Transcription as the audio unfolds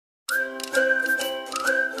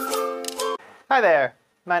Hi there,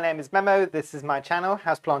 my name is Memo, this is my channel,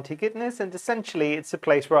 Houseplantygoodness, and essentially it's a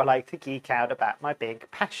place where I like to geek out about my big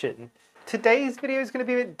passion. Today's video is going to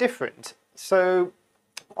be a bit different. So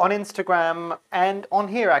on Instagram and on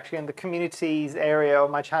here actually in the communities area of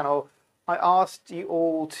my channel, I asked you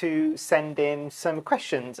all to send in some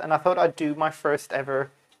questions and I thought I'd do my first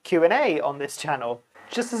ever Q&A on this channel.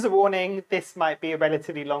 Just as a warning, this might be a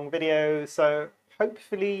relatively long video, so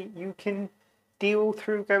hopefully you can deal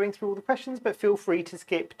through going through all the questions, but feel free to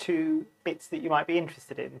skip to bits that you might be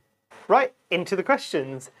interested in. Right, into the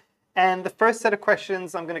questions. And the first set of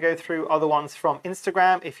questions I'm going to go through are the ones from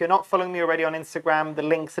Instagram. If you're not following me already on Instagram, the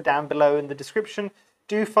links are down below in the description.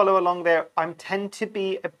 Do follow along there. I tend to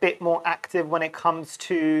be a bit more active when it comes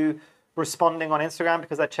to responding on Instagram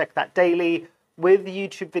because I check that daily. With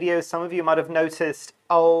YouTube videos, some of you might have noticed,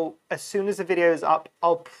 as soon as the video is up,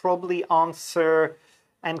 I'll probably answer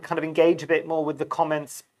and kind of engage a bit more with the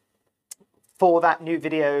comments for that new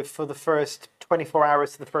video for the first 24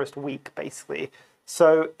 hours to the first week, basically.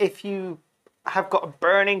 So if you have got a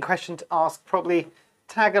burning question to ask, probably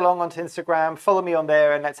tag along onto Instagram, follow me on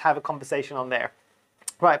there, and let's have a conversation on there.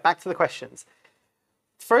 Right, back to the questions.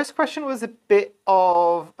 First question was a bit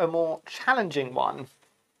of a more challenging one.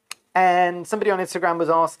 And somebody on Instagram was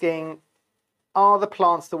asking, are the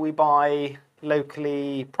plants that we buy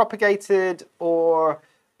locally propagated, or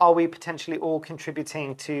are we potentially all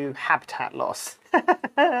contributing to habitat loss?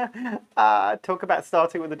 Talk about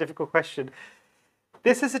starting with a difficult question.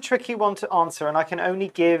 This is a tricky one to answer, and I can only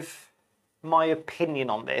give my opinion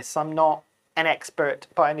on this. I'm not an expert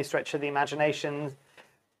by any stretch of the imagination,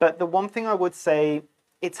 but the one thing I would say,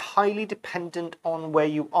 it's highly dependent on where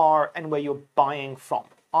you are and where you're buying from.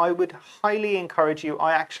 I would highly encourage you.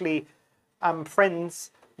 I actually am friends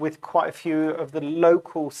with quite a few of the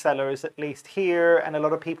local sellers, at least here, and a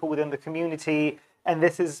lot of people within the community. And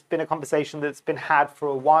this has been a conversation that's been had for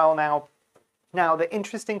a while now. Now, the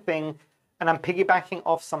interesting thing, and I'm piggybacking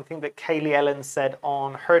off something that Kaylee Ellen said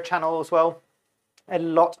on her channel as well, a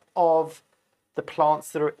lot of the plants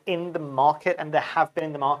that are in the market, and they have been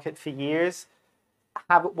in the market for years,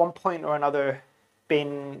 have at one point or another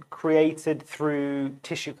been created through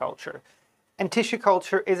tissue culture. And tissue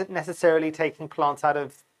culture isn't necessarily taking plants out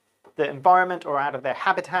of the environment or out of their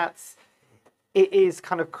habitats. It is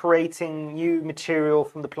kind of creating new material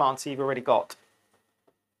from the plants you've already got.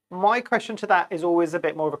 My question to that is always a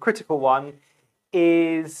bit more of a critical one,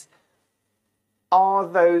 is are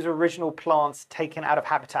those original plants taken out of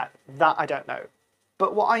habitat? That I don't know.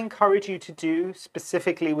 But what I encourage you to do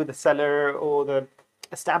specifically with the seller or the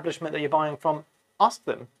establishment that you're buying from, ask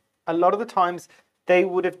them. A lot of the times they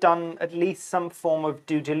would have done at least some form of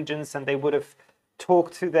due diligence, and they would have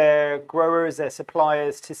talked to their growers, their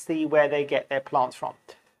suppliers, to see where they get their plants from.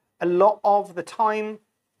 A lot of the time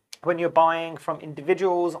when you're buying from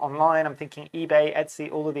individuals online, I'm thinking eBay,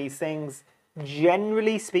 Etsy, all of these things,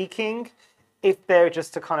 generally speaking, if they're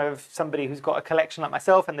just a kind of somebody who's got a collection like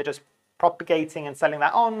myself and they're just propagating and selling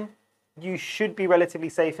that on, you should be relatively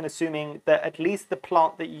safe in assuming that at least the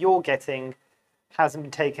plant that you're getting hasn't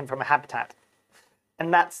been taken from a habitat.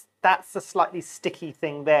 And that's a slightly sticky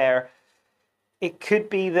thing there. It could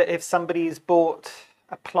be that if somebody's bought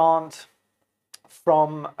a plant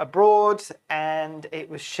from abroad and it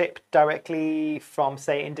was shipped directly from,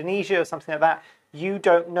 say, Indonesia or something like that, you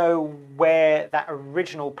don't know where that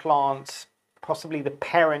original plant, possibly the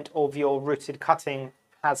parent of your rooted cutting,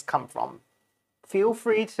 has come from. Feel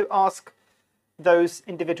free to ask those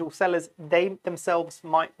individual sellers. They themselves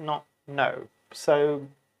might not know. So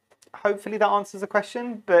hopefully that answers the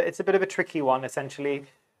question, but it's a bit of a tricky one essentially.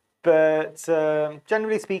 But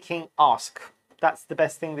generally speaking, ask. That's the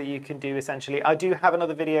best thing that you can do essentially. I do have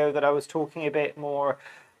another video that I was talking a bit more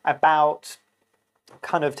about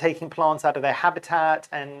kind of taking plants out of their habitat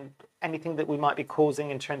and anything that we might be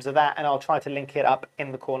causing in terms of that, and I'll try to link it up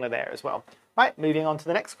in the corner there as well. Right, moving on to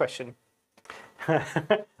the next question.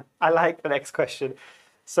 I like the next question.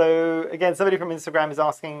 So again, somebody from Instagram is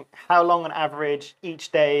asking, how long on average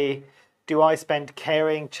each day do I spend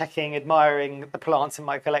caring, checking, admiring the plants in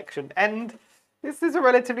my collection? And this is a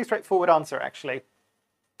relatively straightforward answer, actually.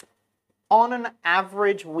 On an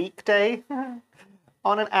average weekday,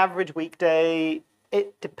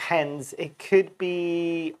 it depends. It could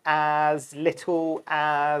be as little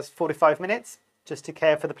as 45 minutes just to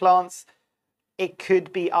care for the plants. It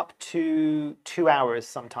could be up to 2 hours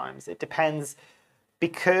sometimes. It depends.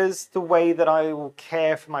 Because the way that I will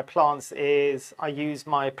care for my plants is I use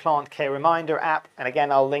my plant care reminder app. And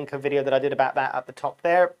again, I'll link a video that I did about that at the top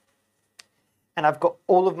there. And I've got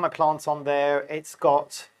all of my plants on there. It's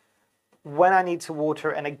got when I need to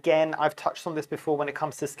water, and again, I've touched on this before when it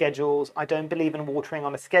comes to schedules, I don't believe in watering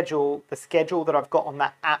on a schedule. The schedule that I've got on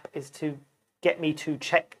that app is to get me to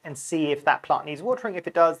check and see if that plant needs watering. If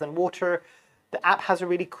it does, then water. The app has a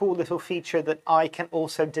really cool little feature that I can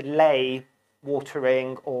also delay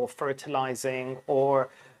watering or fertilizing or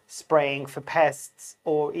spraying for pests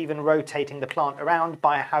or even rotating the plant around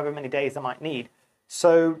by however many days I might need.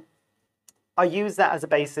 So I use that as a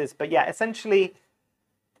basis. But yeah, essentially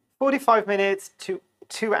 45 minutes to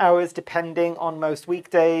 2 hours depending on most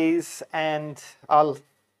weekdays. And I'll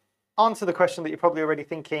answer the question that you're probably already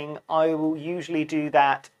thinking. I will usually do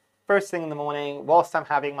that first thing in the morning whilst I'm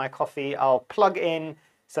having my coffee. I'll plug in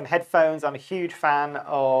some headphones. I'm a huge fan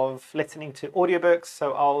of listening to audiobooks,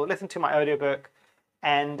 so I'll listen to my audiobook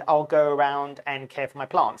and I'll go around and care for my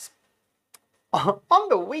plants. On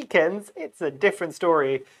the weekends, it's a different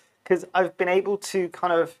story because I've been able to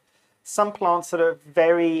kind of, some plants that are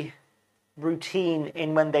very routine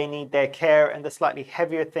in when they need their care, and the slightly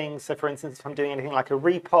heavier things. So for instance, if I'm doing anything like a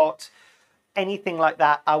repot, anything like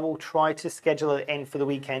that, I will try to schedule it in for the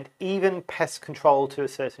weekend, even pest control to a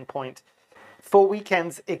certain point. For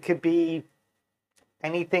weekends, it could be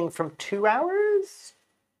anything from 2 hours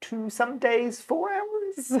to some days 4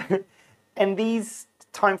 hours. And these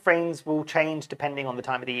time frames will change depending on the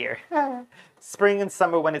time of the year. Spring and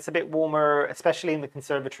summer, when it's a bit warmer, especially in the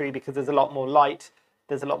conservatory, because there's a lot more light,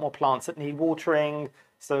 there's a lot more plants that need watering.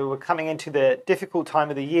 So we're coming into the difficult time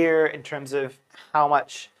of the year in terms of how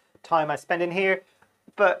much time I spend in here.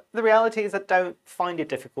 But the reality is I don't find it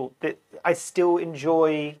difficult. That I still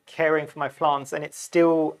enjoy caring for my plants, and it's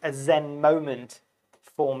still a zen moment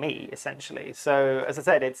for me, essentially. So as I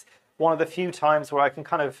said, it's one of the few times where I can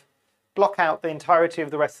kind of block out the entirety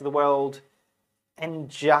of the rest of the world and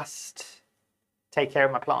just take care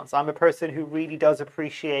of my plants. I'm a person who really does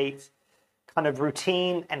appreciate kind of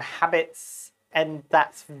routine and habits, and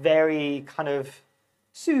that's very kind of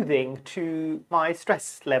soothing to my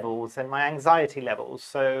stress levels and my anxiety levels.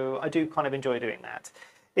 So I do kind of enjoy doing that.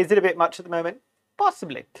 Is it a bit much at the moment?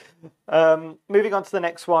 Possibly. Moving on to the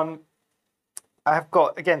next one. I've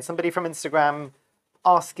got, again, somebody from Instagram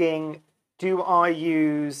asking, do I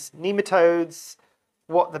use nematodes?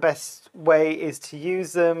 What the best way is to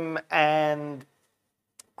use them, and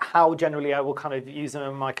how generally I will kind of use them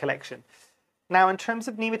in my collection. Now, in terms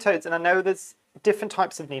of nematodes, and I know there's different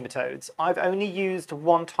types of nematodes. I've only used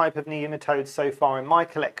one type of nematode so far in my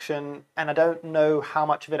collection, and I don't know how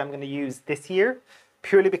much of it I'm going to use this year,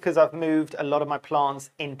 purely because I've moved a lot of my plants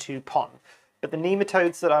into pond. But the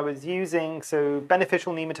nematodes that I was using, so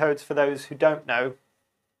beneficial nematodes, for those who don't know,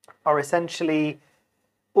 are essentially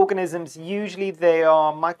organisms. Usually they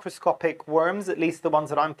are microscopic worms, at least the ones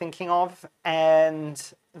that I'm thinking of,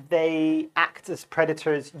 and they act as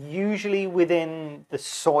predators usually within the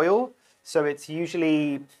soil. So it's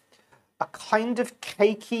usually a kind of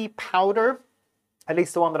cakey powder, at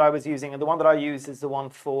least the one that I was using. And the one that I use is the one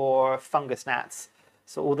for fungus gnats.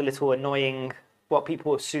 So all the little annoying, what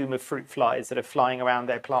people assume are fruit flies that are flying around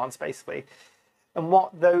their plants, basically. And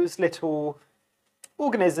what those little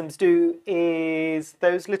organisms do is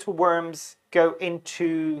those little worms go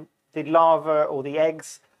into the larvae or the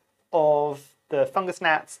eggs of the fungus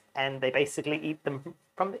gnats, and they basically eat them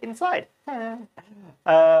from the inside. And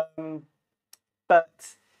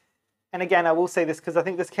again, I will say this because I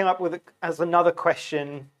think this came up with as another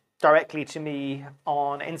question directly to me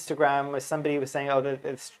on Instagram, where somebody was saying, oh,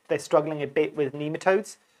 they're struggling a bit with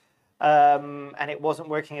nematodes, and it wasn't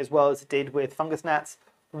working as well as it did with fungus gnats.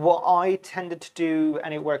 What I tended to do,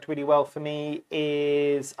 and it worked really well for me,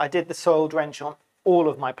 is I did the soil drench on all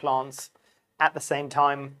of my plants at the same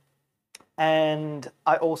time. And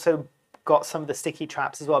I also got some of the sticky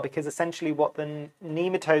traps as well, because essentially what the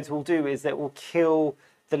nematodes will do is it will kill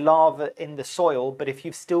the larvae in the soil. But if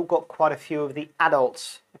you've still got quite a few of the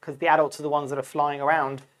adults, because the adults are the ones that are flying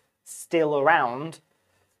around, still around,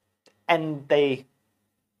 and they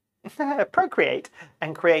procreate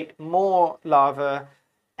and create more larvae,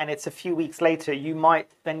 and it's a few weeks later, you might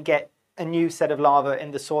then get a new set of larvae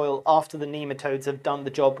in the soil after the nematodes have done the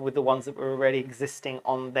job with the ones that were already existing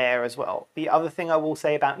on there as well. The other thing I will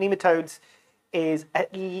say about nematodes is,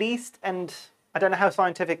 at least, and I don't know how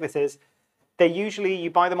scientific this is, they're usually, you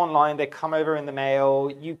buy them online, they come over in the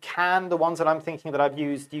mail. You can, the ones that I'm thinking that I've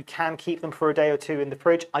used, you can keep them for a day or two in the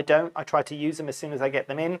fridge. I don't. I try to use them as soon as I get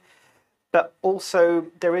them in. But also,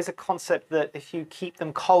 there is a concept that if you keep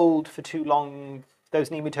them cold for too long, those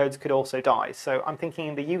nematodes could also die. So I'm thinking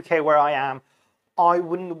in the UK where I am, I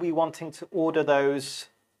wouldn't be wanting to order those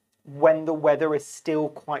when the weather is still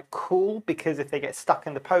quite cool, because if they get stuck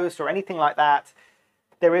in the post or anything like that,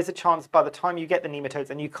 there is a chance by the time you get the nematodes,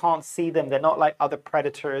 and you can't see them, they're not like other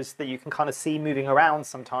predators that you can kind of see moving around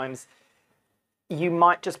sometimes, you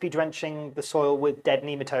might just be drenching the soil with dead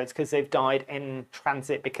nematodes because they've died in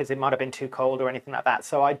transit because it might have been too cold or anything like that.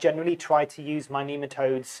 So I generally try to use my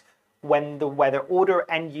nematodes when the weather, order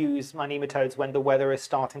and use my nematodes when the weather is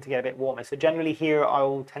starting to get a bit warmer. So generally here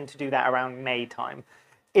I'll tend to do that around May time.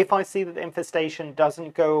 If I see that the infestation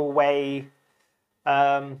doesn't go away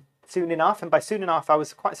soon enough, and by soon enough I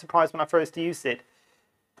was quite surprised when I first used it,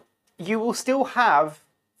 you will still have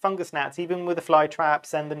fungus gnats, even with the fly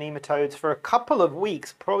traps and the nematodes, for a couple of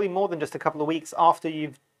weeks, probably more than just a couple of weeks after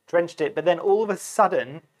you've drenched it. But then all of a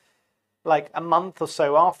sudden, like a month or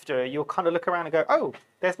so after, you'll kind of look around and go, oh,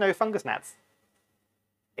 there's no fungus gnats.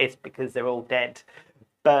 It's because they're all dead.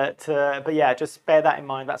 But yeah, just bear that in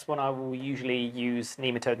mind. That's when I will usually use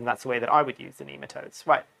nematodes, and that's the way that I would use the nematodes.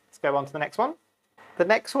 Right, let's go on to the next one. The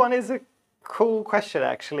next one is a cool question,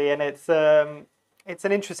 actually, and it's an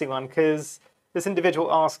interesting one because this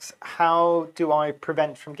individual asks, how do I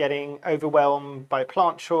prevent from getting overwhelmed by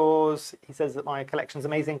plant chores? He says that my collection's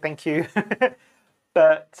amazing, thank you.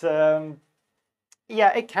 But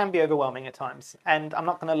yeah, it can be overwhelming at times. And I'm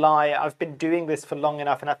not going to lie, I've been doing this for long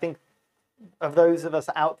enough, and I think of those of us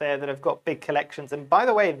out there that have got big collections, and by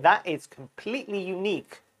the way, that is completely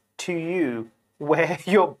unique to you, where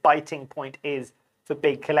your biting point is for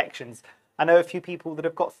big collections. I know a few people that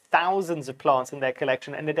have got thousands of plants in their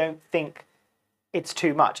collection and they don't think it's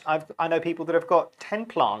too much. I know people that have got 10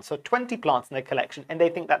 plants or 20 plants in their collection and they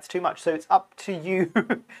think that's too much. So it's up to you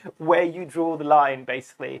where you draw the line,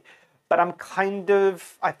 basically. But I'm kind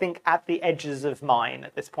of, I think, at the edges of mine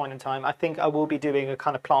at this point in time. I think I will be doing a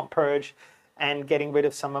kind of plant purge and getting rid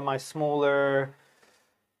of some of my smaller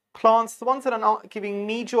plants, the ones that are not giving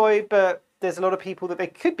me joy, but there's a lot of people that they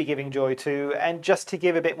could be giving joy to, and just to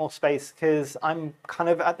give a bit more space, because I'm kind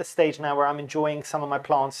of at the stage now where I'm enjoying some of my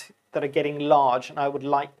plants that are getting large, and I would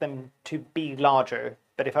like them to be larger.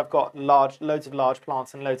 But if I've got loads of large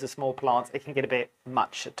plants and loads of small plants, it can get a bit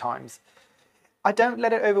much at times. I don't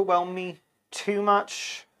let it overwhelm me too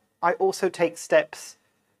much. I also take steps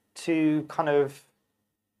to kind of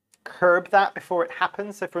curb that before it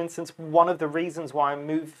happens. So for instance, one of the reasons why I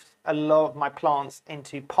moved a lot of my plants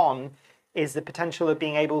into pond is the potential of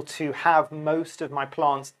being able to have most of my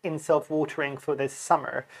plants in self-watering for this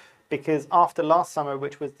summer. Because after last summer,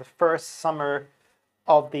 which was the first summer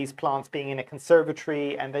of these plants being in a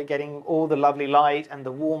conservatory and they're getting all the lovely light and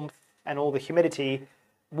the warmth and all the humidity,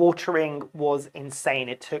 watering was insane.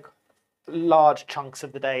 It took large chunks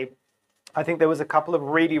of the day. I think there was a couple of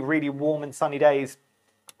really, really warm and sunny days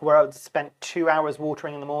where I would spend 2 hours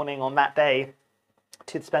watering in the morning on that day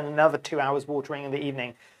to spend another 2 hours watering in the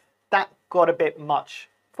evening. That got a bit much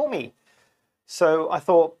for me. So I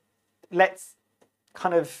thought, let's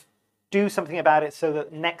kind of do something about it so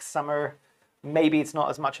that next summer, maybe it's not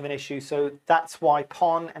as much of an issue. So that's why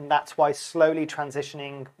pond, and that's why slowly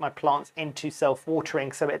transitioning my plants into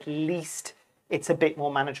self-watering. So at least it's a bit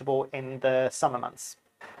more manageable in the summer months.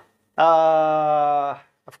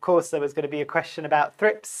 Of course, there was going to be a question about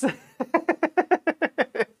thrips.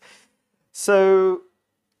 So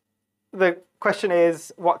the question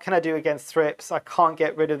is, what can I do against thrips? I can't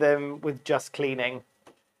get rid of them with just cleaning.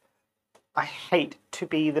 I hate to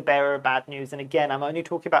be the bearer of bad news. And again, I'm only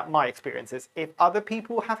talking about my experiences. If other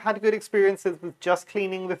people have had good experiences with just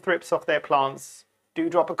cleaning the thrips off their plants, do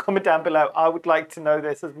drop a comment down below. I would like to know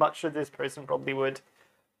this as much as this person probably would.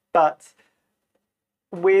 But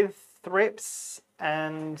with thrips,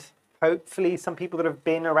 and hopefully some people that have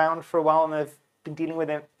been around for a while and have been dealing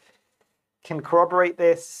with it can corroborate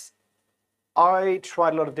this, I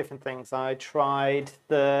tried a lot of different things. I tried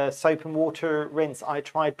the soap and water rinse. I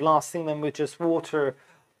tried blasting them with just water.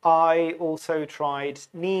 I also tried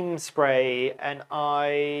neem spray, and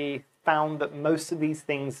I found that most of these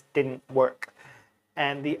things didn't work.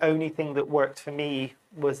 And the only thing that worked for me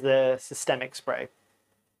was the systemic spray.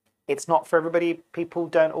 It's not for everybody. People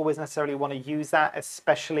don't always necessarily want to use that,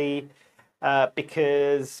 especially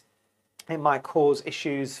because it might cause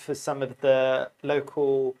issues for some of the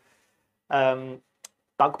local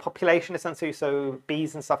bug population, essentially, so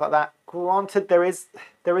bees and stuff like that. Granted, there is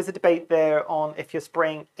a debate there on if you're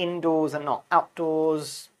spraying indoors and not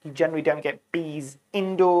outdoors. You generally don't get bees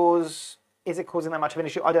indoors. Is it causing that much of an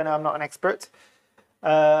issue? I don't know. I'm not an expert.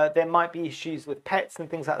 There might be issues with pets and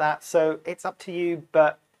things like that, so it's up to you.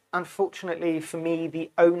 But unfortunately for me, the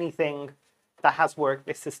only thing that has worked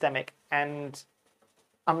is systemic, and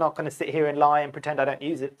I'm not going to sit here and lie and pretend I don't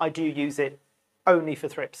use it. I do use it, only for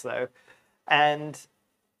thrips though. And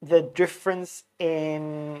the difference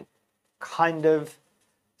in kind of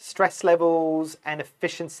stress levels and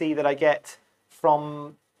efficiency that I get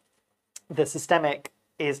from the systemic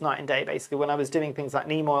is night and day. Basically, when I was doing things like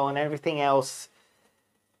neem oil and everything else,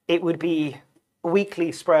 it would be a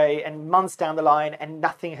weekly spray and months down the line and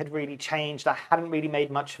nothing had really changed. I hadn't really made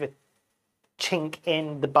much of a chink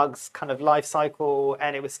in the bug's kind of life cycle,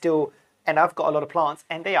 and it was still, and I've got a lot of plants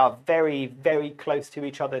and they are very, very close to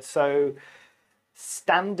each other. So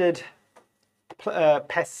standard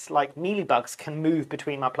pests like mealybugs can move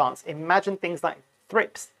between my plants. Imagine things like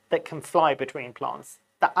thrips that can fly between plants,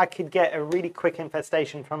 that I could get a really quick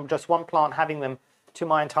infestation from just one plant having them to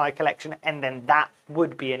my entire collection, and then that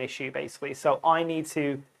would be an issue basically. So I need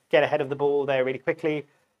to get ahead of the ball there really quickly.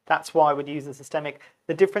 That's why I would use the systemic.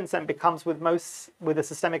 The difference then becomes with the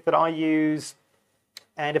systemic that I use,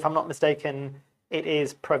 and if I'm not mistaken, it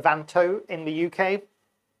is Provanto in the UK.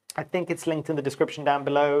 I think it's linked in the description down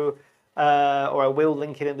below, or I will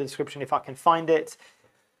link it in the description if I can find it.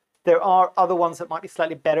 There are other ones that might be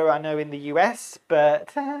slightly better, I know, in the US,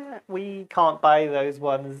 but we can't buy those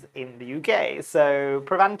ones in the UK. So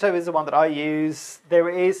Provanto is the one that I use. There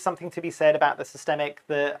is something to be said about the systemic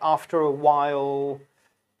that after a while,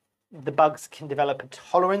 the bugs can develop a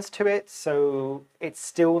tolerance to it. So it's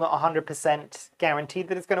still not 100% guaranteed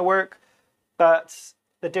that it's going to work. But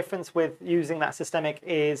the difference with using that systemic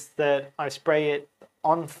is that I spray it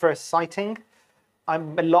on first sighting.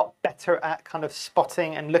 I'm a lot better at kind of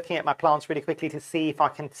spotting and looking at my plants really quickly to see if I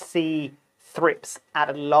can see thrips at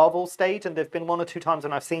a larval stage. And there have been one or two times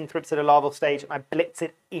when I've seen thrips at a larval stage and I blitz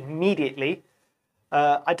it immediately.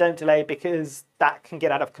 I don't delay because that can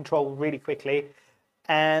get out of control really quickly.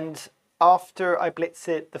 And after I blitz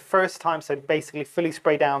it the first time, so basically fully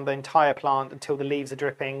spray down the entire plant until the leaves are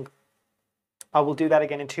dripping, I will do that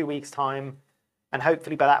again in 2 weeks' time. And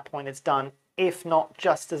hopefully by that point it's done. If not,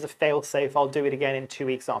 just as a fail-safe, I'll do it again in 2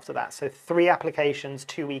 weeks after that. So 3 applications,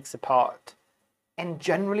 2 weeks apart. And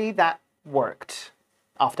generally that worked.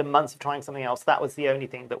 After months of trying something else, that was the only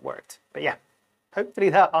thing that worked. But yeah, hopefully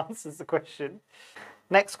that answers the question.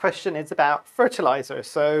 Next question is about fertilizer.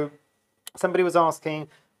 So somebody was asking,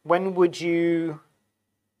 when would you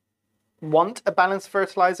want a balanced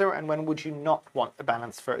fertilizer and when would you not want a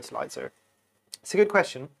balanced fertilizer? It's a good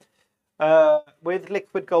question. With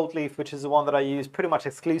liquid gold leaf, which is the one that I use pretty much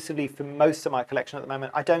exclusively for most of my collection at the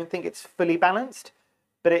moment, I don't think it's fully balanced,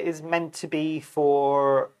 but it is meant to be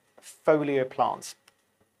for foliar plants.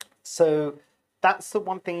 So that's the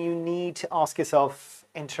one thing you need to ask yourself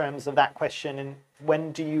in terms of that question. And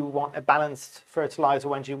when do you want a balanced fertilizer?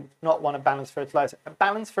 When do you not want a balanced fertilizer? A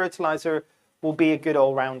balanced fertilizer will be a good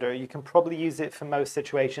all-rounder. You can probably use it for most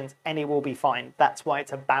situations and it will be fine. That's why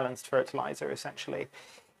it's a balanced fertilizer, essentially.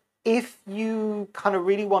 If you kind of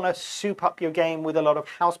really want to soup up your game with a lot of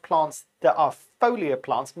houseplants that are foliar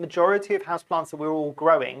plants, the majority of houseplants that we're all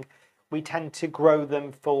growing, we tend to grow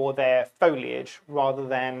them for their foliage rather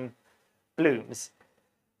than blooms.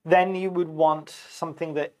 Then you would want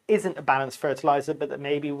something that isn't a balanced fertilizer, but that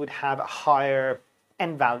maybe would have a higher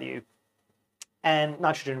N value and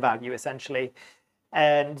nitrogen value, essentially.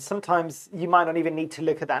 And sometimes you might not even need to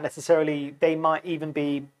look at that necessarily. They might even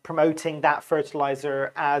be promoting that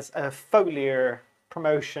fertilizer as a foliar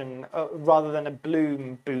promotion rather than a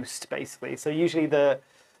bloom boost, basically. So usually the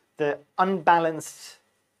unbalanced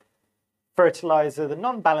fertilizer, the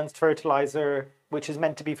non-balanced fertilizer, which is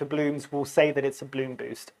meant to be for blooms, will say that it's a bloom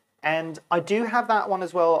boost. And I do have that one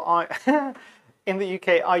as well. In the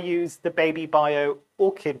UK, I use the Baby Bio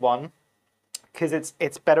Orchid one, because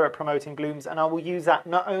it's better at promoting blooms, and I will use that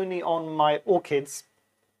not only on my orchids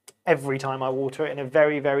every time I water it in a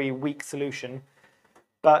very, very weak solution,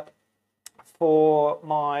 but for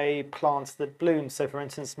my plants that bloom. So for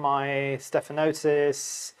instance, my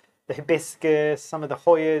Stephanotis, the hibiscus, some of the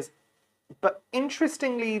Hoyas. But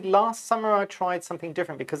interestingly, last summer I tried something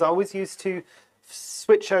different because I always used to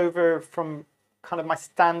switch over from kind of my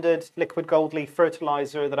standard liquid gold leaf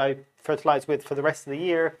fertilizer that I fertilize with for the rest of the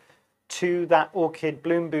year to that orchid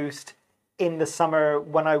bloom boost in the summer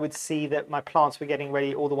when I would see that my plants were getting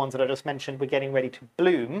ready, all the ones that I just mentioned were getting ready to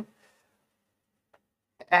bloom.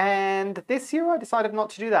 And this year I decided not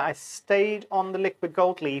to do that. I stayed on the liquid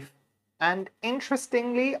gold leaf, and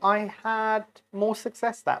interestingly, I had more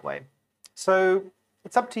success that way. So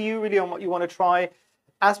it's up to you really on what you want to try.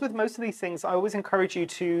 As with most of these things, I always encourage you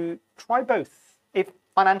to try both. If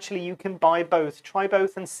financially you can buy both, try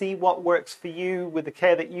both and see what works for you with the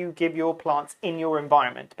care that you give your plants in your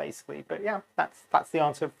environment, basically. But yeah, that's the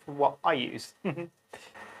answer for what I use.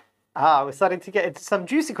 We're starting to get into some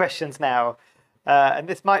juicy questions now. And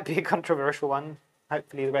this might be a controversial one.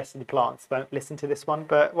 Hopefully the rest of the plants won't listen to this one.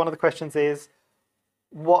 But one of the questions is,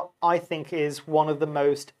 what I think is one of the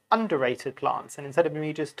most underrated plants. And instead of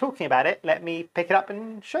me just talking about it, let me pick it up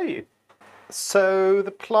and show you. So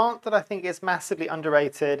the plant that I think is massively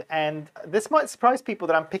underrated, and this might surprise people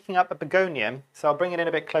that I'm picking up a begonia, so I'll bring it in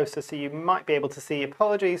a bit closer so you might be able to see.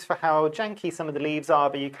 Apologies for how janky some of the leaves are,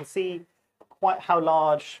 but you can see quite how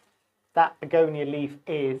large that begonia leaf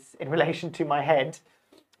is in relation to my head.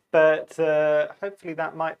 But hopefully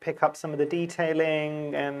that might pick up some of the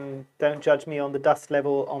detailing, and don't judge me on the dust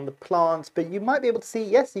level on the plant, but you might be able to see,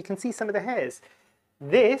 yes, you can see some of the hairs.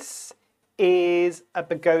 This is a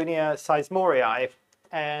begonia seismorii,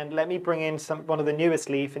 and let me bring in one of the newest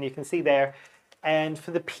leaf, and you can see there. And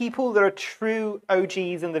for the people that are true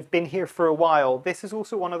OGs and they've been here for a while, this is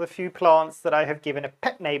also one of the few plants that I have given a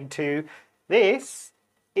pet name to. This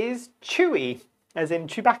is Chewy, as in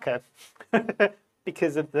Chewbacca,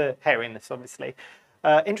 because of the hairiness, obviously.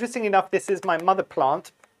 Interesting enough, this is my mother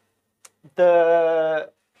plant. The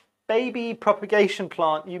baby propagation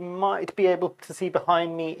plant you might be able to see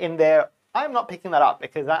behind me in there. I'm not picking that up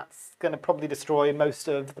because that's going to probably destroy most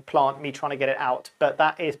of the plant, me trying to get it out. But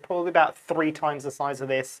that is probably about 3 times the size of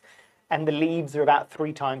this. And the leaves are about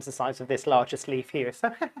 3 times the size of this largest leaf here.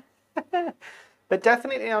 So, but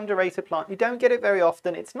definitely an underrated plant. You don't get it very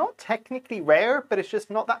often. It's not technically rare, but it's just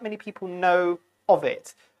not that many people know of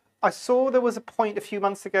it. I saw there was a point a few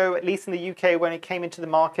months ago, at least in the UK, when it came into the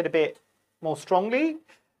market a bit more strongly.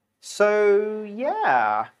 So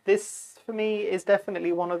yeah, this for me is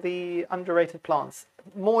definitely one of the underrated plants.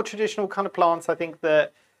 More traditional kind of plants, I think,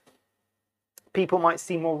 that people might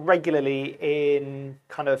see more regularly in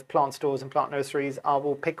kind of plant stores and plant nurseries. I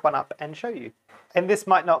will pick one up and show you. And this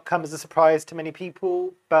might not come as a surprise to many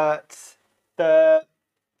people, but the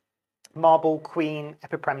Marble Queen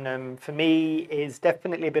Epipremnum for me is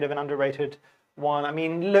definitely a bit of an underrated one. I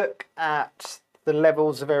mean, look at the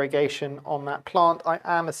levels of variegation on that plant. I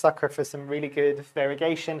am a sucker for some really good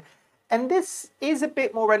variegation, and this is a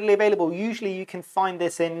bit more readily available. Usually you can find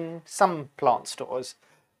this in some plant stores,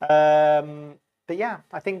 but yeah,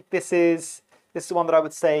 I think this is the one that I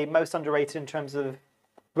would say most underrated in terms of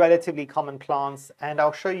relatively common plants. And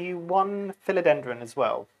I'll show you one philodendron as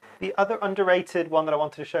well. The other underrated one that I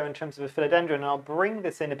wanted to show in terms of a philodendron, and I'll bring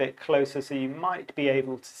this in a bit closer so you might be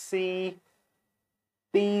able to see.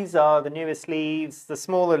 These are the newest leaves. The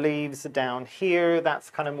smaller leaves are down here. That's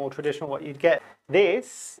kind of more traditional what you'd get.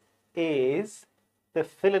 This is the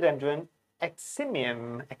philodendron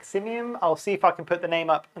eximium. Eximium, I'll see if I can put the name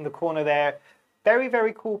up in the corner there. Very,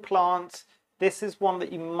 very cool plant. This is one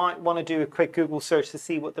that you might want to do a quick Google search to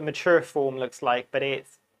see what the mature form looks like, but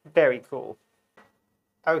it's very cool.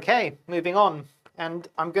 Okay, moving on. And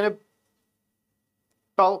I'm going to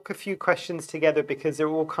bulk a few questions together because they're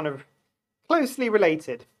all kind of closely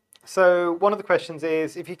related. So one of the questions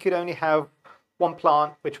is, if you could only have one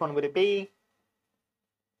plant, which one would it be?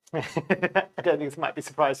 I don't think this might be a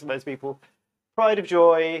surprise for most people. Pride of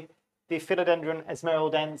joy, the Philodendron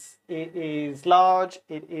esmeraldense. It is large,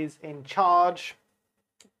 it is in charge,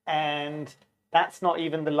 and that's not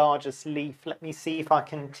even the largest leaf. Let me see if I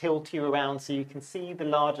can tilt you around so you can see the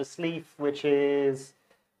largest leaf, which is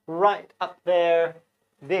right up there.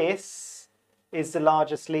 This is the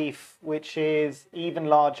largest leaf, which is even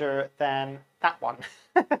larger than that one.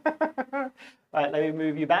 Right, let me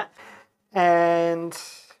move you back. And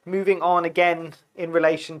moving on again in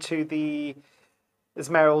relation to the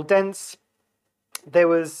esmeraldense, there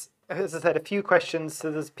was, as I said, a few questions. So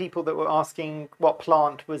there's people that were asking what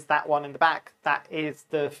plant was that one in the back. That is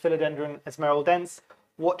the Philodendron esmeraldense.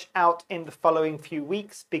 Watch out in the following few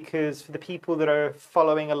weeks, because for the people that are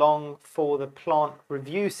following along for the plant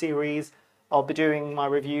review series, I'll be doing my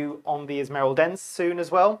review on the esmeraldense soon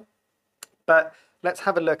as well. But let's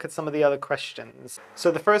have a look at some of the other questions.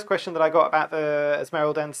 So the first question that I got about the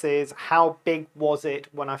esmeraldense is, how big was it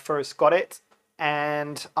when I first got it?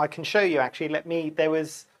 And I can show you actually. There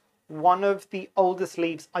was one of the oldest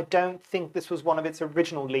leaves. I don't think this was one of its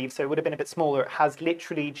original leaves, so it would have been a bit smaller. It has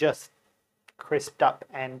literally just crisped up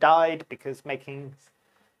and died because making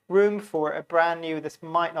room for a brand new, this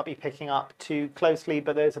might not be picking up too closely,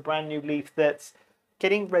 but there's a brand new leaf that's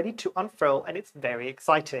getting ready to unfurl, and it's very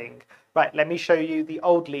exciting. Right, let me show you the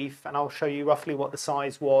old leaf, and I'll show you roughly what the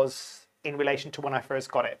size was in relation to when I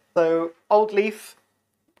first got it. So old leaf,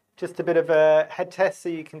 just a bit of a head test so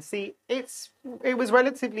you can see it was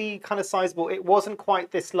relatively kind of sizable. It wasn't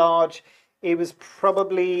quite this large. It was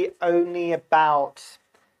probably only about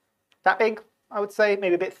that big, I would say,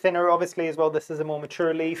 maybe a bit thinner obviously as well. This is a more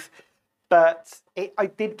mature leaf, but I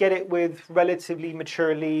did get it with relatively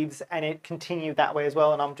mature leaves, and it continued that way as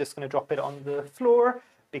well. And I'm just going to drop it on the floor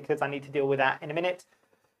because I need to deal with that in a minute.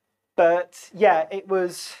 But yeah, it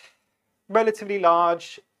was relatively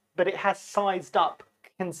large, but it has sized up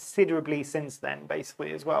considerably since then,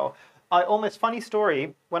 basically, as well. Funny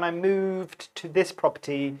story, when I moved to this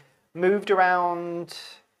property, moved around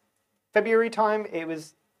February time, it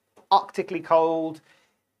was arctically cold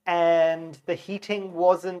and the heating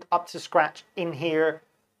wasn't up to scratch in here.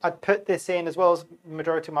 I'd put this in as well as the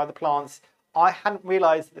majority of my other plants. I hadn't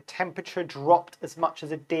realized that the temperature dropped as much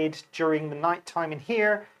as it did during the night time in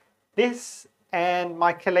here. This and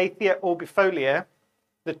my Calathea orbifolia,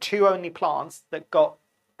 the two only plants that got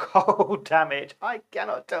cold damage. I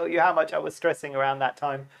cannot tell you how much I was stressing around that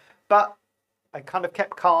time. But I kind of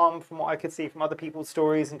kept calm from what I could see from other people's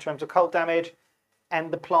stories in terms of cold damage, and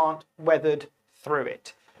the plant weathered through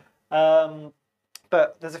it.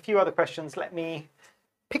 But there's a few other questions. Let me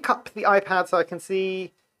pick up the iPad so I can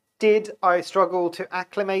see. Did I struggle to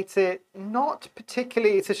acclimate it? Not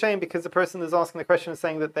particularly. It's a shame because the person that's asking the question is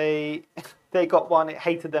saying that they got one, it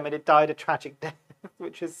hated them, and it died a tragic death,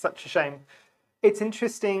 which is such a shame. It's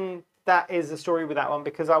interesting that is the story with that one,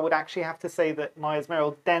 because I would actually have to say that my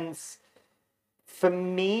Esmeralda dense, for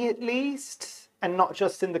me at least, and not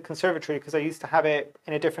just in the conservatory, because I used to have it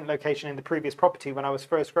in a different location in the previous property when I was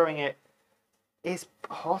first growing it, is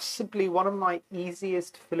possibly one of my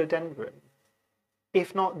easiest philodendron.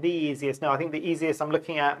 If not the easiest. No, I think the easiest, I'm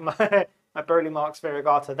looking at my Burley Marks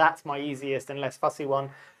variegata, that's my easiest and less fussy one,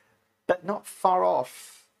 but not far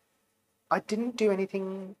off. I didn't do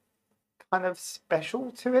anything kind of special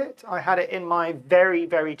to it. I had it in my very,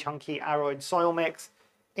 very chunky aroid soil mix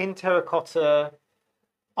in terracotta.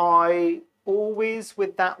 I always,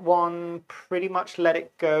 with that one, pretty much let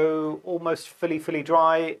it go almost fully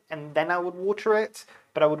dry, and then I would water it,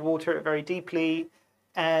 but I would water it very deeply,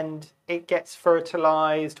 and it gets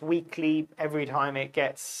fertilized weekly every time it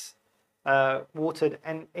gets watered,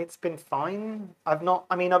 and it's been fine.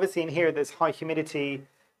 I mean, obviously in here there's high humidity,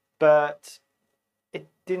 but it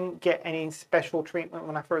didn't get any special treatment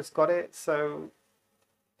when I first got it. So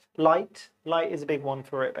light is a big one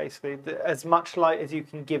for it, basically. As much light as you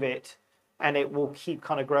can give it, and it will keep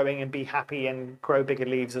kind of growing and be happy and grow bigger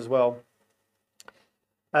leaves as well.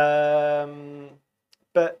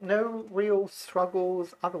 But no real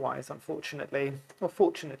struggles otherwise, unfortunately. Or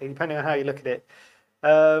fortunately, depending on how you look at it.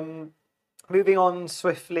 Moving on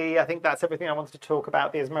swiftly, I think that's everything I wanted to talk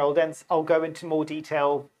about the Esmeraldense. I'll go into more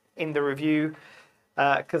detail in the review,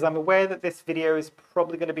 because I'm aware that this video is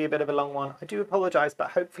probably going to be a bit of a long one. I do apologize,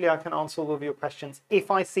 but hopefully I can answer all of your questions.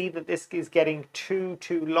 If I see that this is getting too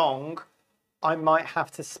long, I might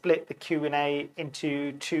have to split the Q&A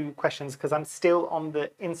into two questions, because I'm still on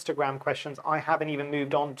the Instagram questions. I haven't even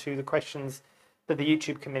moved on to the questions that the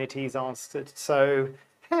YouTube community has answered. So,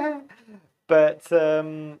 but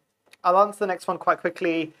I'll answer the next one quite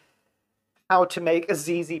quickly. How to make a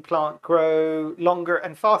ZZ plant grow longer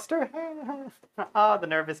and faster? Ah, the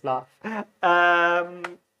nervous laugh. I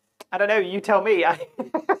don't know, you tell me.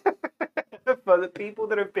 For the people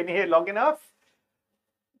that have been here long enough,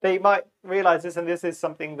 they might realize this, and this is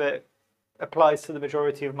something that applies to the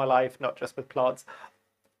majority of my life, not just with plants.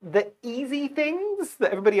 The easy things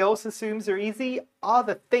that everybody else assumes are easy are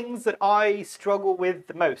the things that I struggle with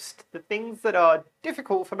the most. The things that are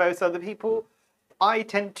difficult for most other people, I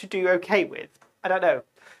tend to do okay with. I don't know.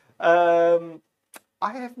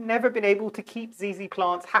 I have never been able to keep ZZ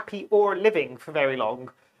plants happy or living for very long.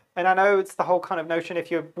 And I know it's the whole kind of notion, if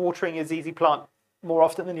you're watering your ZZ plant more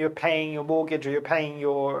often than you're paying your mortgage or you're paying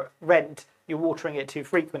your rent, you're watering it too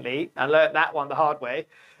frequently. I learned that one the hard way.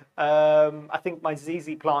 I think my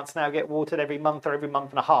ZZ plants now get watered every month or every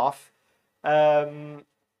month and a half.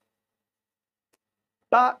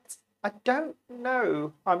 But I don't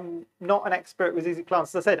know. I'm not an expert with ZZ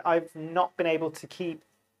plants. As I said, I've not been able to keep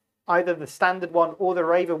either the standard one or the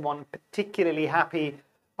Raven one particularly happy.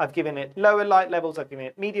 I've given it lower light levels, I've given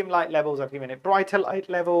it medium light levels, I've given it brighter light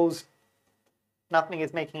levels. Nothing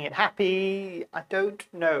is making it happy. I don't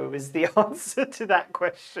know is the answer to that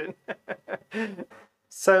question.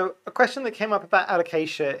 So a question that came up about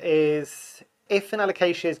Alocasia is, if an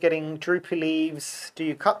Alocasia is getting droopy leaves, do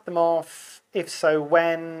you cut them off? If so,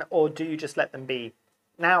 when? Or do you just let them be?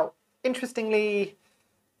 Now, interestingly,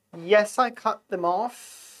 yes, I cut them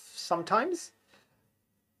off sometimes,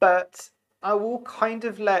 but I will kind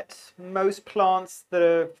of let most plants that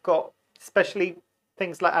have got, especially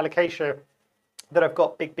things like Alocasia, that have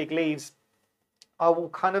got big leaves, I will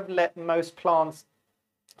kind of let most plants,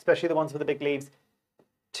 especially the ones with the big leaves,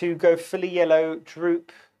 to go fully yellow,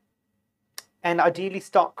 droop, and ideally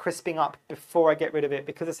start crisping up before I get rid of it,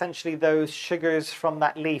 because essentially those sugars from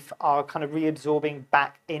that leaf are kind of reabsorbing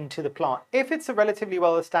back into the plant. If it's a relatively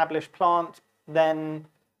well-established plant, then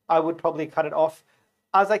I would probably cut it off.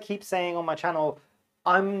 As I keep saying on my channel,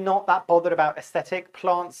 I'm not that bothered about aesthetic.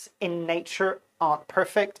 Plants in nature aren't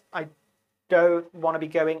perfect. I don't want to be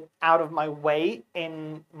going out of my way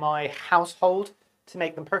in my household to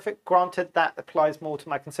make them perfect. Granted, that applies more to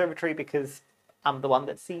my conservatory because I'm the one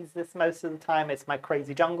that sees this most of the time. It's my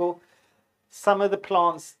crazy jungle. Some of the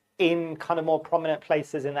plants in kind of more prominent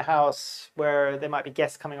places in the house where there might be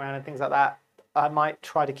guests coming around and things like that, I might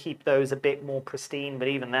try to keep those a bit more pristine, but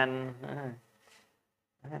even then,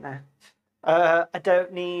 I don't know. I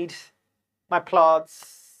don't need my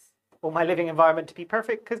plants or my living environment to be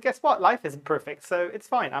perfect because guess what? Life isn't perfect, so it's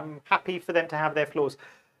fine. I'm happy for them to have their flaws.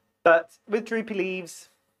 But with droopy leaves,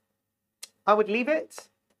 I would leave it.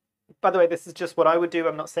 By the way, this is just what I would do.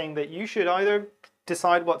 I'm not saying that you should either.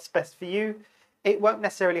 Decide what's best for you. It won't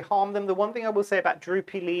necessarily harm them. The one thing I will say about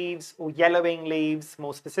droopy leaves or yellowing leaves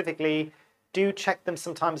more specifically, do check them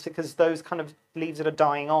sometimes because those kind of leaves that are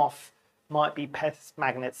dying off might be pest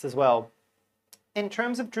magnets as well. In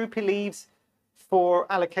terms of droopy leaves for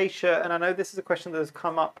Alocasia, and I know this is a question that has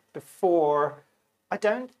come up before, I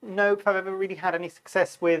don't know if I've ever really had any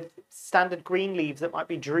success with standard green leaves that might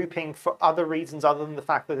be drooping for other reasons other than the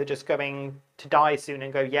fact that they're just going to die soon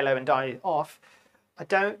and go yellow and die off. I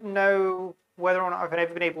don't know whether or not I've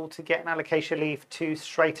ever been able to get an Alocasia leaf to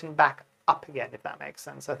straighten back up again, if that makes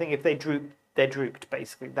sense. I think if they droop, they're drooped,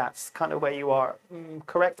 basically. That's kind of where you are.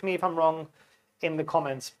 Correct me if I'm wrong in the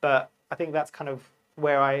comments, but I think that's kind of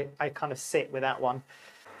where I kind of sit with that one.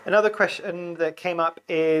 Another question that came up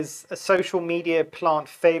is a social media plant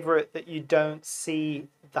favorite that you don't see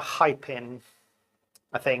the hype in,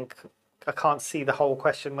 I think. I can't see the whole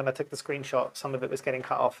question when I took the screenshot. Some of it was getting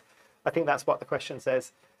cut off. I think that's what the question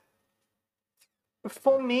says.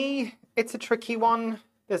 For me, it's a tricky one.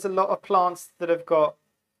 There's a lot of plants that have got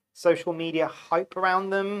social media hype around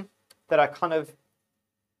them that I kind of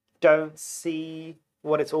don't see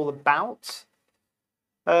what it's all about.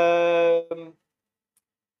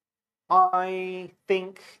 I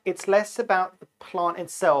think it's less about the plant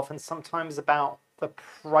itself and sometimes about the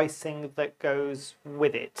pricing that goes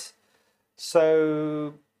with it.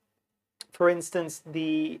 So, for instance,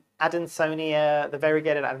 the Adansonia, the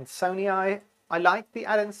variegated Adansonii, I like the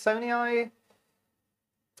Adansonii.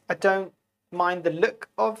 I don't mind the look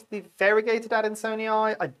of the variegated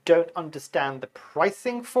Adansonii. I don't understand the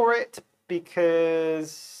pricing for it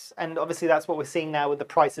because, and obviously that's what we're seeing now with the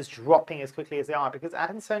prices dropping as quickly as they are because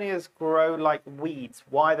Adansonias grow like weeds.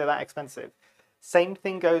 Why they're that expensive? Same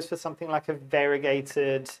thing goes for something like a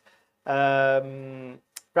variegated Rhaphidophora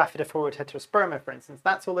tetrasperma, for instance.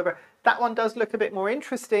 That's all over. That one does look a bit more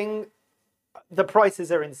interesting. The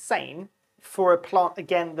prices are insane for a plant,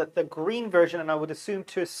 again, that the green version, and I would assume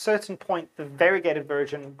to a certain point the variegated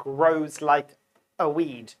version grows like a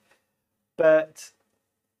weed. But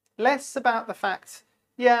less about the fact,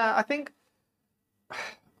 yeah, I think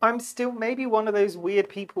I'm still maybe one of those weird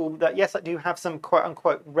people that, yes, I do have some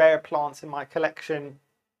quote-unquote rare plants in my collection,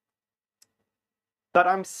 but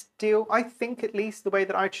I'm still, I think at least the way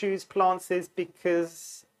that I choose plants is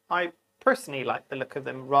because I personally like the look of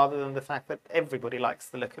them rather than the fact that everybody likes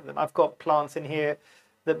the look of them. I've got plants in here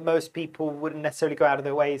that most people wouldn't necessarily go out of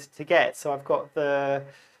their ways to get. So I've got the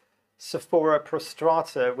Sophora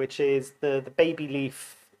prostrata, which is the baby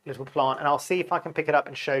leaf little plant, and I'll see if I can pick it up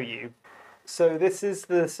and show you. So this is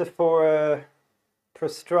the Sophora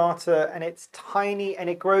prostrata, and it's tiny and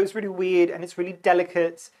it grows really weird and it's really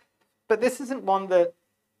delicate. But this isn't one that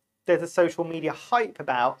there's a social media hype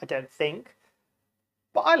about, I don't think.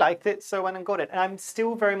 But I liked it, so I went and got it. And I'm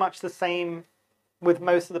still very much the same with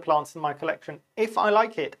most of the plants in my collection. If I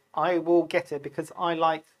like it, I will get it because I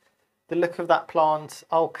like the look of that plant.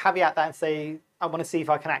 I'll caveat that and say I want to see if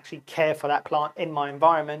I can actually care for that plant in my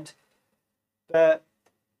environment. But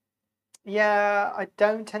yeah, I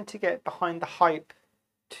don't tend to get behind the hype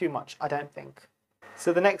too much, I don't think.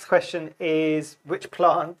 So the next question is, which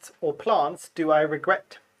plant or plants do I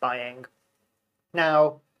regret buying?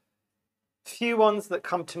 Now, few ones that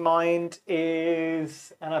come to mind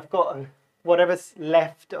is, and I've got whatever's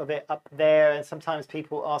left of it up there, and sometimes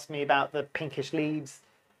people ask me about the pinkish leaves.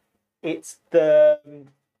 It's the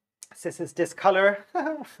Cissus discolor.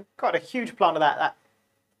 Got a huge plant of that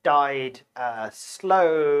died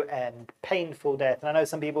slow and painful death, and I know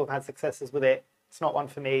some people have had successes with it. It's not one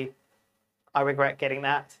for me. I regret getting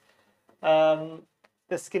that. The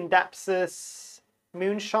Scindapsus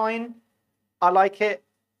moonshine, I like it.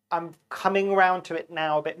 I'm coming around to it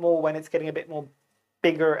now a bit more when it's getting a bit more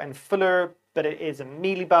bigger and fuller, but it is a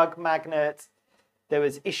mealybug magnet. There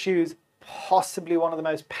was issues, possibly one of the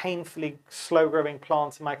most painfully slow growing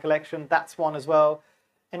plants in my collection. That's one as well.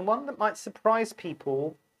 And one that might surprise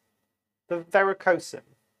people the verrucosum,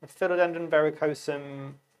 the philodendron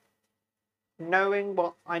verrucosum, knowing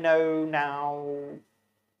what I know now,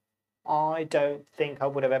 I don't think I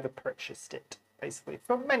would have ever purchased it, basically,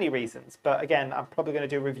 for many reasons. But again, I'm probably going to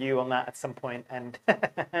do a review on that at some point, and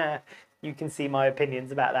you can see my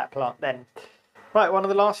opinions about that plant then. Right, one of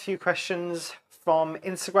the last few questions from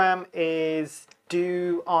Instagram is,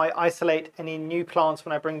 do I isolate any new plants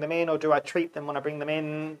when I bring them in, or do I treat them when I bring them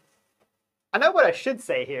in? I know what I should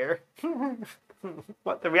say here,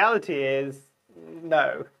 but the reality is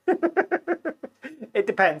no. It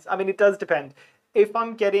depends. I mean, it does depend. If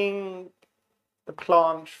I'm getting the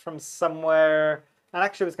plant from somewhere, and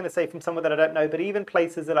actually I was going to say from somewhere that I don't know, but even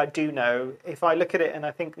places that I do know, if I look at it and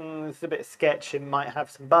I think it's a bit sketch, it might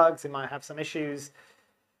have some bugs, it might have some issues,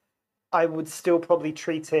 I would still probably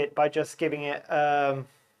treat it by just giving it,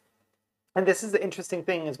 and this is the interesting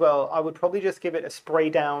thing as well, I would probably just give it a spray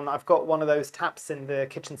down. I've got one of those taps in the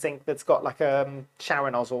kitchen sink that's got like a shower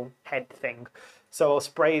nozzle head thing. So I'll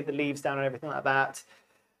spray the leaves down and everything like that,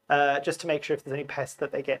 just to make sure if there's any pests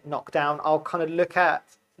that they get knocked down. I'll kind of look at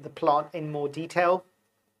the plant in more detail.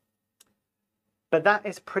 But that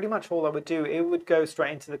is pretty much all I would do. It would go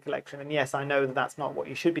straight into the collection. And yes, I know that that's not what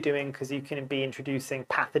you should be doing, because you can be introducing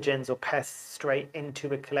pathogens or pests straight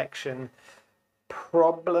into a collection.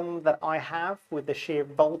 Problem that I have with the sheer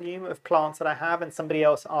volume of plants that I have, and somebody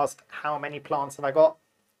else asked how many plants have I got.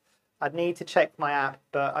 I'd need to check my app,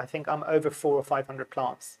 but I think I'm over 400 or 500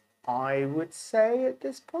 plants, I would say, at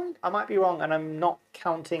this point. I might be wrong, and I'm not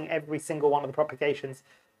counting every single one of the propagations.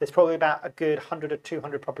 There's probably about a good 100 or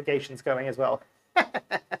 200 propagations going as well.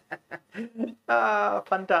 Ah,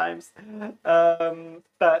 fun times.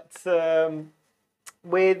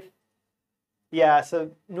 With Yeah,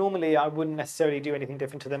 so normally I wouldn't necessarily do anything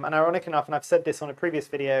different to them. And ironic enough, and I've said this on a previous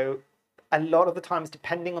video, a lot of the times,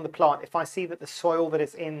 depending on the plant, if I see that the soil that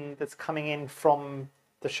it's in, that's coming in from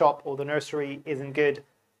the shop or the nursery, isn't good,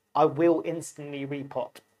 I will instantly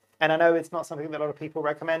repot. And I know it's not something that a lot of people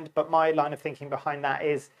recommend, but my line of thinking behind that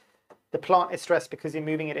is the plant is stressed because you're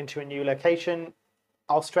moving it into a new location.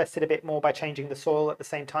 I'll stress it a bit more by changing the soil at the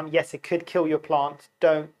same time. Yes, it could kill your plant.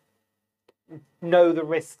 Don't know the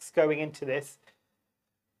risks going into this.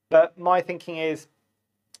 But my thinking is,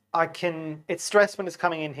 it's stressed when it's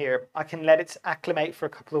coming in here. I can let it acclimate for a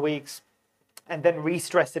couple of weeks and then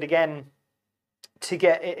re-stress it again to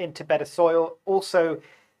get it into better soil. Also,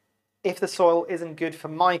 if the soil isn't good for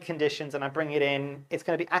my conditions and I bring it in, it's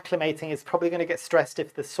going to be acclimating. It's probably going to get stressed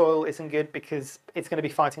if the soil isn't good, because it's going to be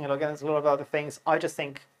fighting against a lot of other things. I just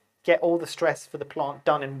think get all the stress for the plant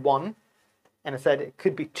done in one. And I said it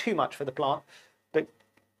could be too much for the plant, but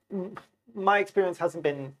my experience hasn't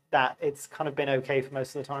been that. It's kind of been okay for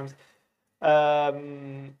most of the times.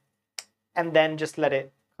 And then just let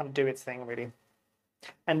it kind of do its thing, really.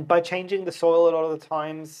 And by changing the soil a lot of the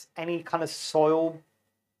times, any kind of soil,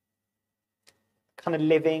 kind of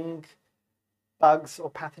living bugs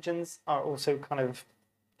or pathogens are also kind of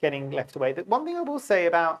getting left away. The one thing I will say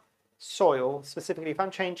about soil, specifically if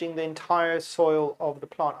I'm changing the entire soil of the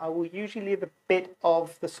plant, I will usually leave a bit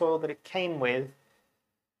of the soil that it came with,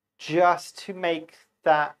 just to make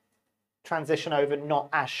that transition over not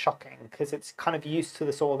as shocking, because it's kind of used to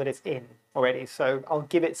the soil that it's in already. So I'll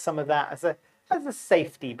give it some of that as a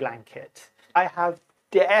safety blanket. I have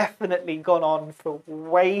definitely gone on for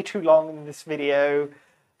way too long in this video.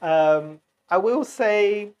 I will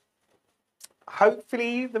say,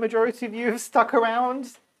 hopefully the majority of you have stuck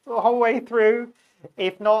around the whole way through.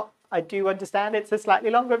 If not, I do understand it's a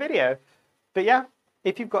slightly longer video. But yeah,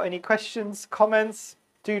 if you've got any questions, comments,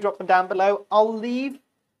 do drop them down below. I'll leave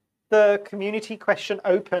the community question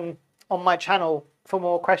open on my channel for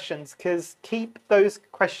more questions, because keep those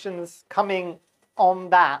questions coming on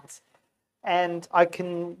that, and I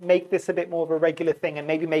can make this a bit more of a regular thing and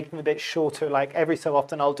maybe make them a bit shorter. Like every so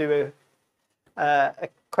often I'll do a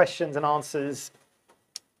questions and answers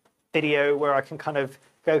video where I can kind of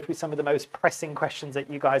go through some of the most pressing questions that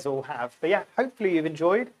you guys all have. But yeah, hopefully you've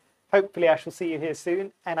enjoyed. Hopefully I shall see you here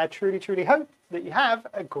soon, and I truly, truly hope that you have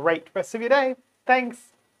a great rest of your day.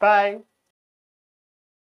 Thanks. Bye.